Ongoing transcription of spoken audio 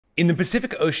In the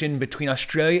Pacific Ocean between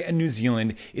Australia and New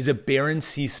Zealand is a barren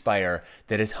sea spire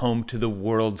that is home to the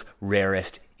world's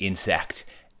rarest insect.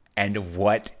 And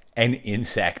what an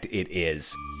insect it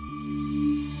is.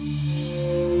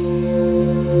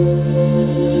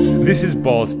 This is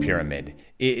Ball's Pyramid.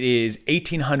 It is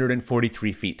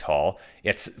 1,843 feet tall.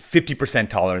 It's 50%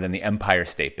 taller than the Empire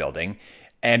State Building.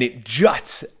 And it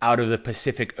juts out of the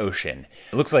Pacific Ocean.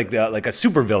 It looks like a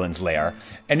supervillain's lair.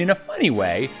 And in a funny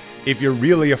way, if you're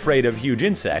really afraid of huge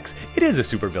insects, it is a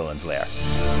supervillain's lair.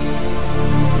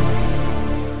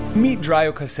 Meet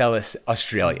Dryococelus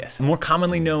australis, more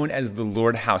commonly known as the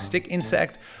Lord Howe stick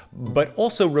insect, but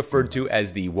also referred to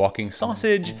as the walking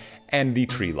sausage and the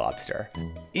tree lobster.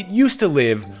 It used to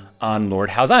live on Lord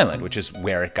Howe's Island, which is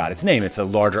where it got its name. It's a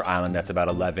larger island that's about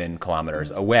 11 kilometers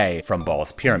away from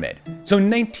Ball's Pyramid. So in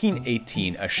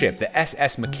 1918, a ship, the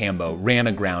SS Macambo, ran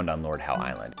aground on Lord Howe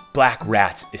Island. Black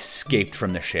rats escaped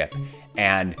from the ship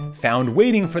and found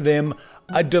waiting for them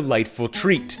a delightful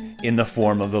treat in the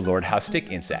form of the Lord Howe stick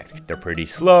insect. They're pretty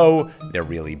slow, they're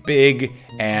really big,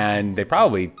 and they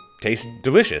probably taste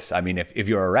delicious. I mean, if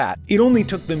you're a rat. It only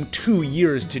took them 2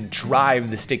 years to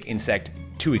drive the stick insect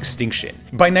to extinction.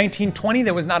 By 1920,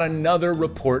 there was not another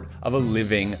report of a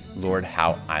living Lord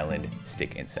Howe Island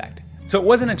stick insect. So it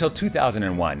wasn't until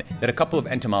 2001 that a couple of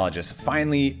entomologists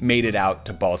finally made it out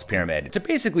to Ball's Pyramid to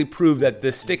basically prove that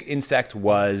the stick insect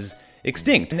was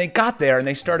extinct. And they got there and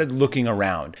they started looking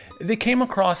around. They came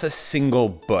across a single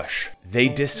bush. They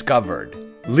discovered,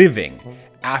 living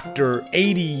after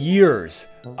 80 years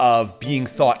of being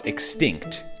thought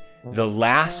extinct, the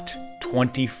last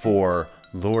 24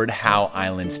 Lord Howe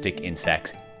Island stick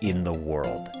insects in the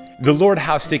world. The Lord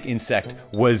Howe stick insect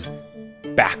was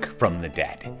back from the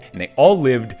dead, and they all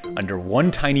lived under one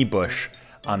tiny bush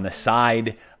on the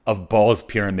side of Ball's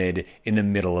Pyramid in the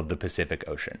middle of the Pacific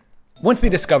Ocean. Once they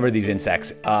discovered these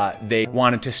insects, they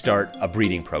wanted to start a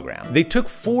breeding program. They took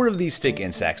 4 of these stick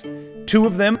insects. 2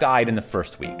 of them died in the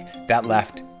first week. That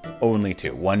left only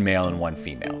 2, 1 male and 1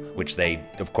 female, which they,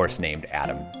 of course, named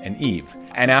Adam and Eve.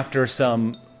 And after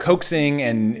some coaxing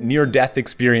and near-death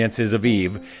experiences of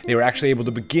Eve, they were actually able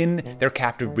to begin their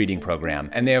captive breeding program,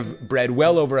 and they have bred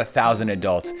well over 1,000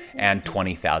 adults and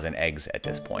 20,000 eggs at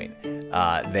this point.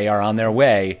 They are on their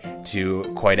way to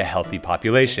quite a healthy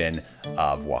population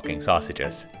of walking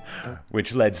sausages,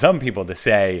 which led some people to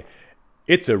say,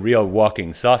 "It's a real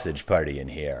walking sausage party in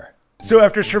here." So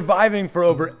after surviving for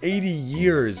over 80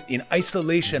 years in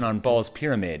isolation on Ball's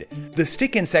Pyramid, the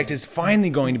stick insect is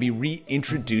finally going to be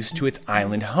reintroduced to its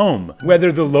island home.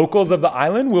 Whether the locals of the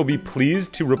island will be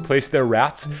pleased to replace their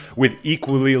rats with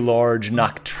equally large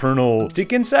nocturnal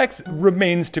stick insects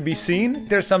remains to be seen.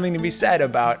 There's something to be said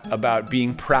about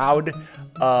being proud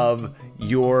of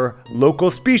your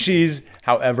local species,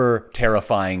 however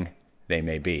terrifying they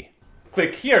may be.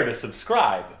 Click here to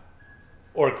subscribe.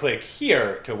 Or click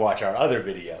here to watch our other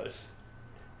videos.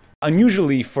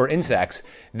 Unusually for insects,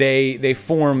 they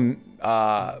form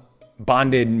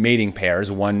bonded mating pairs,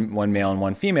 one male and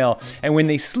 1 female, and when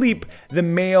they sleep, the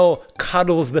male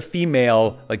cuddles the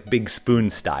female like Big Spoon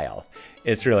style.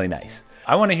 It's really nice.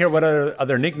 I want to hear what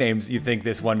other nicknames you think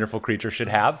this wonderful creature should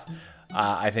have.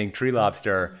 I think tree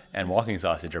lobster and walking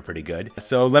sausage are pretty good.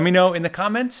 So let me know in the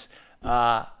comments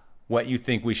what you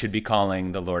think we should be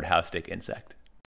calling the Lord Howe stick insect.